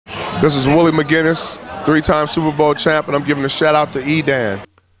This is Willie McGinnis, three-time Super Bowl champ, and I'm giving a shout-out to EDAN.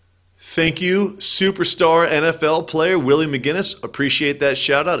 Thank you, superstar NFL player Willie McGinnis. Appreciate that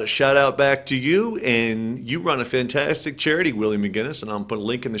shout-out. A shout-out back to you, and you run a fantastic charity, Willie McGinnis, and I'm putting a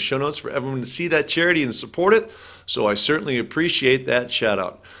link in the show notes for everyone to see that charity and support it, so I certainly appreciate that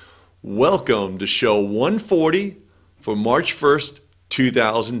shout-out. Welcome to show 140 for March 1st,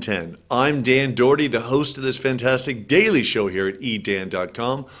 2010. I'm Dan Doherty, the host of this fantastic daily show here at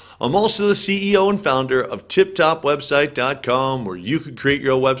edan.com. I'm also the CEO and founder of TipTopWebsite.com, where you can create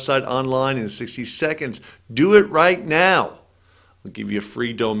your own website online in 60 seconds. Do it right now. I'll give you a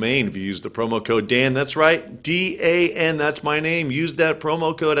free domain if you use the promo code Dan. That's right, D-A-N, that's my name. Use that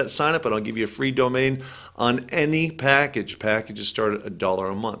promo code at sign up and I'll give you a free domain on any package. Packages start at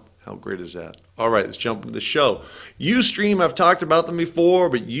 $1 a month. How great is that? All right, let's jump into the show. Ustream, I've talked about them before,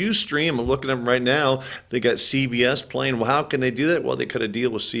 but Ustream, I'm looking at them right now. They got CBS playing. Well, how can they do that? Well, they cut a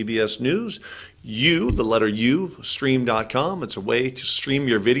deal with CBS News. The letter U, stream.com. It's a way to stream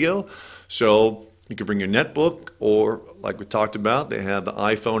your video. So you can bring your netbook, or like we talked about, they have the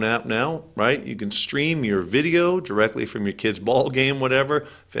iPhone app now, right? You can stream your video directly from your kid's ball game, whatever.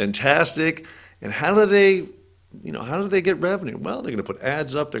 Fantastic. And how do they get revenue? Well, they're going to put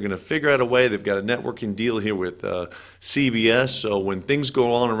ads up. They're going to figure out a way. They've got a networking deal here with CBS. So when things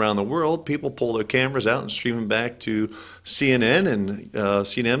go on around the world, people pull their cameras out and stream them back to CNN. And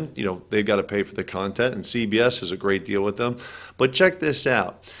CNN, they've got to pay for the content. And CBS has a great deal with them. But check this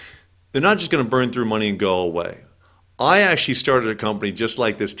out. They're not just going to burn through money and go away. I actually started a company just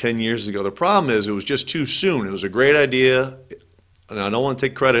like this 10 years ago. The problem is it was just too soon. It was a great idea. And I don't want to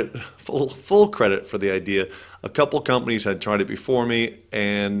take credit, full credit for the idea. A couple companies had tried it before me,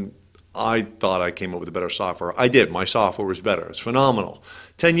 and I thought I came up with a better software. I did. My software was better. It's phenomenal.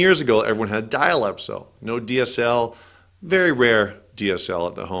 10 years ago, everyone had dial-up, so no DSL, very rare DSL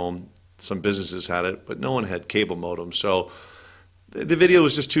at the home. Some businesses had it, but no one had cable modems. So the video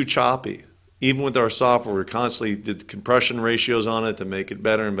was just too choppy. Even with our software, we constantly did compression ratios on it to make it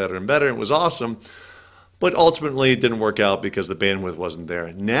better and better and better. It was awesome. But ultimately, it didn't work out because the bandwidth wasn't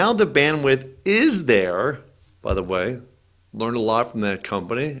there. Now the bandwidth is there, by the way. Learned a lot from that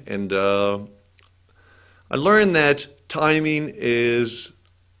company. And I learned that timing has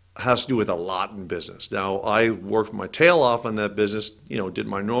to do with a lot in business. Now, I worked my tail off on that business, did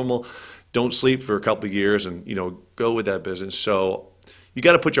my normal, don't sleep for a couple of years and, go with that business. So you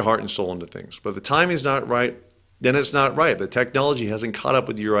got to put your heart and soul into things. But if the timing's not right, then it's not right. The technology hasn't caught up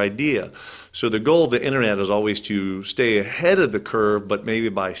with your idea. So the goal of the internet is always to stay ahead of the curve, but maybe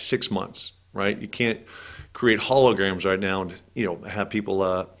by 6 months, right? You can't create holograms right now and have people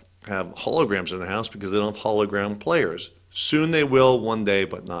have holograms in the house because they don't have hologram players. Soon they will, one day,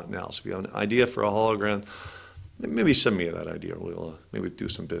 but not now. So if you have an idea for a hologram, maybe send me that idea. We'll maybe do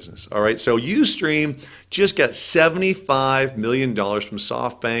some business. All right, so Ustream just got $75 million from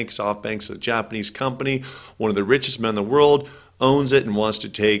SoftBank. SoftBank's a Japanese company. One of the richest men in the world owns it and wants to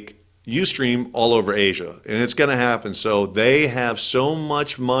take Ustream all over Asia. And it's going to happen. So they have so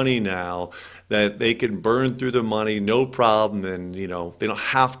much money now that they can burn through the money, no problem. And, they don't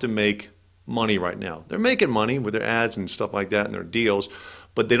have to make money right now. They're making money with their ads and stuff like that and their deals,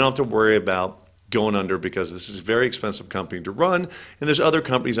 but they don't have to worry about going under because this is a very expensive company to run. And there's other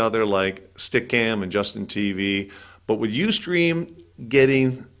companies out there like Stickam and Justin TV. But with Ustream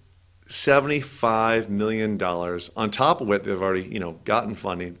getting $75 million on top of what they've already gotten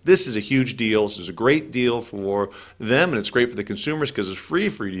funding, this is a huge deal. This is a great deal for them, and it's great for the consumers because it's free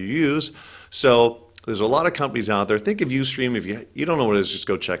for you to use. So there's a lot of companies out there. Think of Ustream. If you don't know what it is, just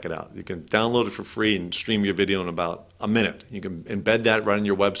go check it out. You can download it for free and stream your video in about a minute. You can embed that right on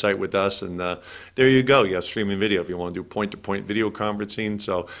your website with us, and there you go. You have streaming video if you want to do point-to-point video conferencing.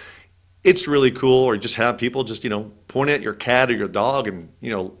 So it's really cool. Or just have people just point at your cat or your dog, and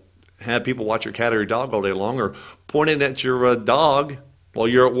have people watch your cat or your dog all day long, or pointing at your dog while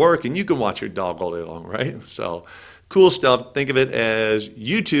you're at work, and you can watch your dog all day long, right? So cool stuff. Think of it as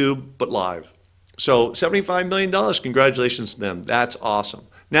YouTube but live. So $75 million, congratulations to them. That's awesome.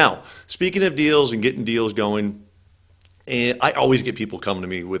 Now, speaking of deals and getting deals going, and I always get people coming to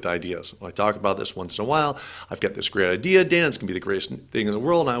me with ideas. I talk about this once in a while. I've got this great idea, Dan. It's going to be the greatest thing in the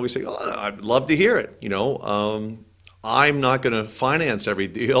world. And I always say, oh, I'd love to hear it. I'm not going to finance every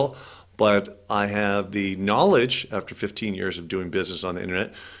deal, but I have the knowledge after 15 years of doing business on the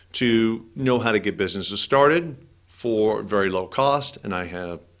internet to know how to get businesses started for very low cost. And I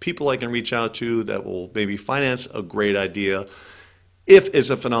have people I can reach out to that will maybe finance a great idea if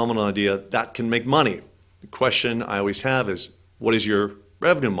it's a phenomenal idea that can make money. The question I always have is, what is your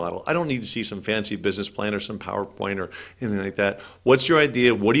revenue model. I don't need to see some fancy business plan or some PowerPoint or anything like that. What's your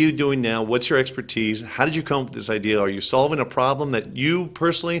idea? What are you doing now? What's your expertise? How did you come up with this idea? Are you solving a problem that you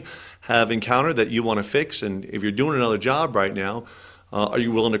personally have encountered that you want to fix? And if you're doing another job right now, are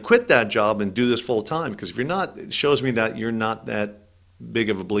you willing to quit that job and do this full time? Because if you're not, it shows me that you're not that big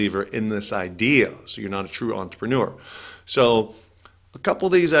of a believer in this idea. So you're not a true entrepreneur. So a couple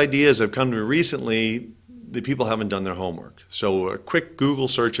of these ideas have come to me recently. The people haven't done their homework. So a quick Google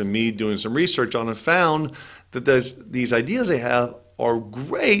search and me doing some research on it found that these ideas they have are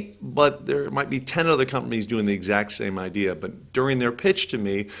great, but there might be 10 other companies doing the exact same idea. But during their pitch to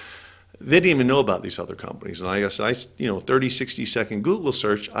me, they didn't even know about these other companies. And I guess 30, 60-second Google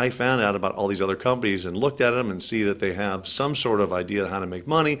search, I found out about all these other companies and looked at them and see that they have some sort of idea how to make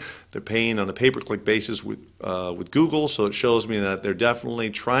money. They're paying on a pay-per-click basis with Google, so it shows me that they're definitely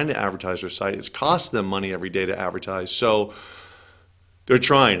trying to advertise their site. It's cost them money every day to advertise, so they're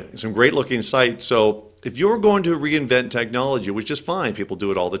trying. It's some great-looking sites. So if you're going to reinvent technology, which is fine, people do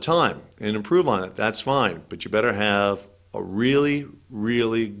it all the time, and improve on it, that's fine. But you better have a really,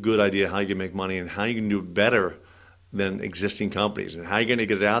 really good idea how you can make money and how you can do it better than existing companies and how you're going to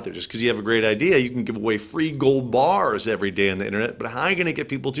get it out there. Just because you have a great idea, you can give away free gold bars every day on the internet, but how are you going to get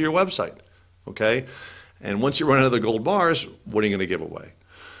people to your website? Okay? And once you run out of the gold bars, what are you going to give away?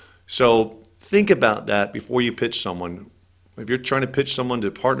 So think about that before you pitch someone. If you're trying to pitch someone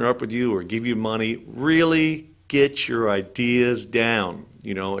to partner up with you or give you money, really get your ideas down.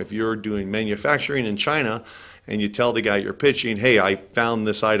 If you're doing manufacturing in China, and you tell the guy you're pitching, hey, I found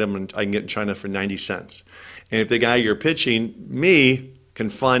this item and I can get it in China for 90 cents. And if the guy you're pitching, me, can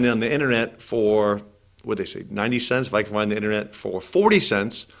find it on the internet for, what they say, 90 cents, if I can find the internet for 40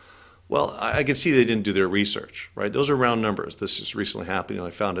 cents, well, I can see they didn't do their research, right? Those are round numbers. This just recently happened, and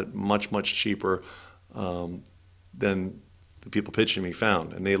I found it much, much cheaper than the people pitching me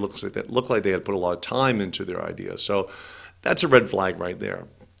found. And they looked like they had put a lot of time into their idea. So that's a red flag right there.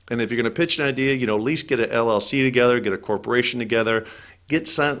 And if you're going to pitch an idea, at least get an LLC together, get a corporation together, get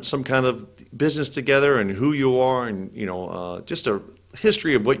some kind of business together and who you are and, just a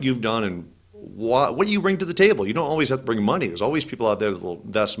history of what you've done and what you bring to the table. You don't always have to bring money. There's always people out there that will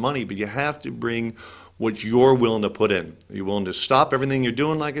invest money, but you have to bring what you're willing to put in. Are you willing to stop everything you're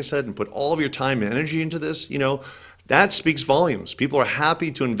doing, like I said, and put all of your time and energy into this? That speaks volumes. People are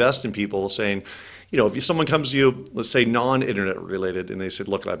happy to invest in people saying, if someone comes to you, let's say non-internet related, and they said,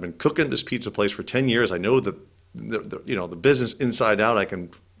 look, I've been cooking at this pizza place for 10 years. I know the business inside out.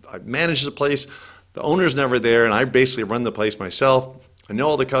 I manage the place. The owner's never there, and I basically run the place myself. I know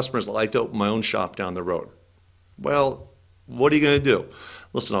all the customers. I like to open my own shop down the road. Well, what are you going to do?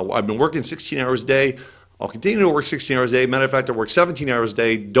 Listen, I've been working 16 hours a day. I'll continue to work 16 hours a day. Matter of fact, I work 17 hours a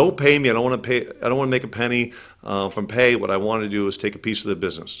day. Don't pay me. I don't want to make a penny from pay. What I want to do is take a piece of the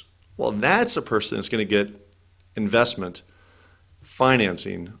business. Well, that's a person that's going to get investment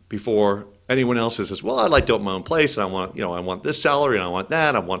financing before anyone else says, well, I'd like to open my own place, and I want this salary, and I want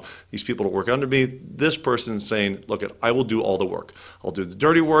that. I want these people to work under me. This person's saying, look, I will do all the work. I'll do the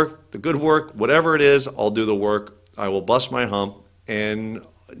dirty work, the good work, whatever it is, I'll do the work. I will bust my hump and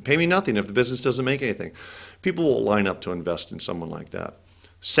pay me nothing if the business doesn't make anything. People will line up to invest in someone like that.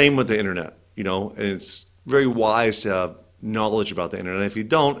 Same with the internet, and it's very wise to have knowledge about the internet. If you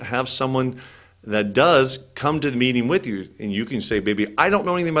don't, have someone that does come to the meeting with you, and you can say, baby, I don't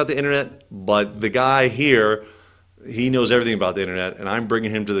know anything about the internet, but the guy here, he knows everything about the internet, and I'm bringing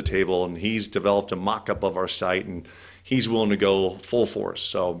him to the table, and he's developed a mock-up of our site, and he's willing to go full force.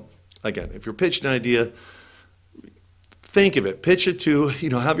 So again, if you're pitching an idea, think of it, pitch it to,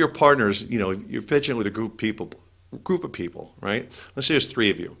 have your partners, you're pitching with a group of people, right? Let's say there's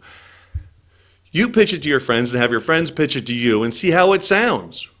 3 of you. You pitch it to your friends and have your friends pitch it to you and see how it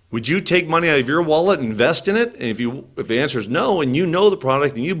sounds. Would you take money out of your wallet and invest in it? And if the answer is no, and you know the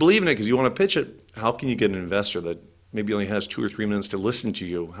product and you believe in it because you want to pitch it, how can you get an investor that maybe only has 2 or 3 minutes to listen to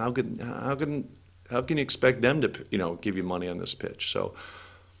you? How can you expect them to give you money on this pitch? So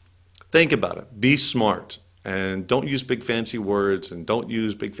think about it. Be smart, and don't use big fancy words and don't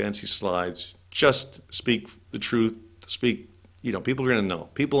use big fancy slides. Just speak the truth. People are going to know.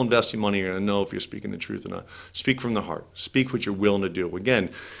 People investing money are going to know if you're speaking the truth or not. Speak from the heart. Speak what you're willing to do.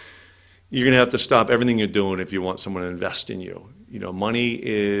 Again, you're going to have to stop everything you're doing if you want someone to invest in you. Money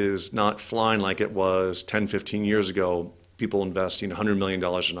is not flying like it was 10, 15 years ago. People investing $100 million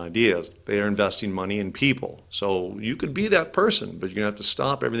in ideas. They are investing money in people. So you could be that person, but you're going to have to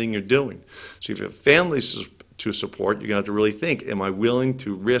stop everything you're doing. So if you have families to support, you're going to have to really think, am I willing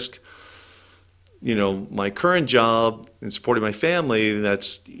to risk my current job and supporting my family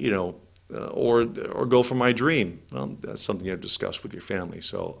that's, or go for my dream. Well, that's something you have to discuss with your family.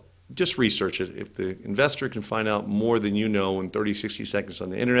 So just research it. If the investor can find out more than you know in 30, 60 seconds on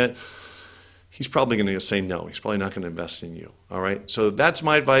the internet, he's probably going to say no. He's probably not going to invest in you. All right. So that's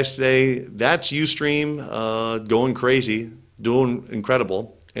my advice today. That's Ustream going crazy, doing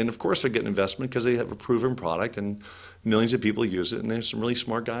incredible. And of course, they get an investment because they have a proven product and millions of people use it. And there's some really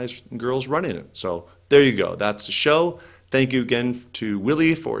smart guys and girls running it. So there you go. That's the show. Thank you again to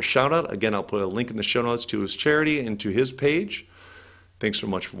Willie for a shout out. Again, I'll put a link in the show notes to his charity and to his page. Thanks so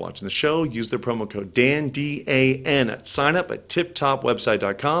much for watching the show. Use the promo code DAN, D-A-N, at sign up at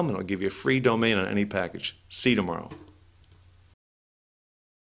tiptopwebsite.com, and I'll give you a free domain on any package. See you tomorrow.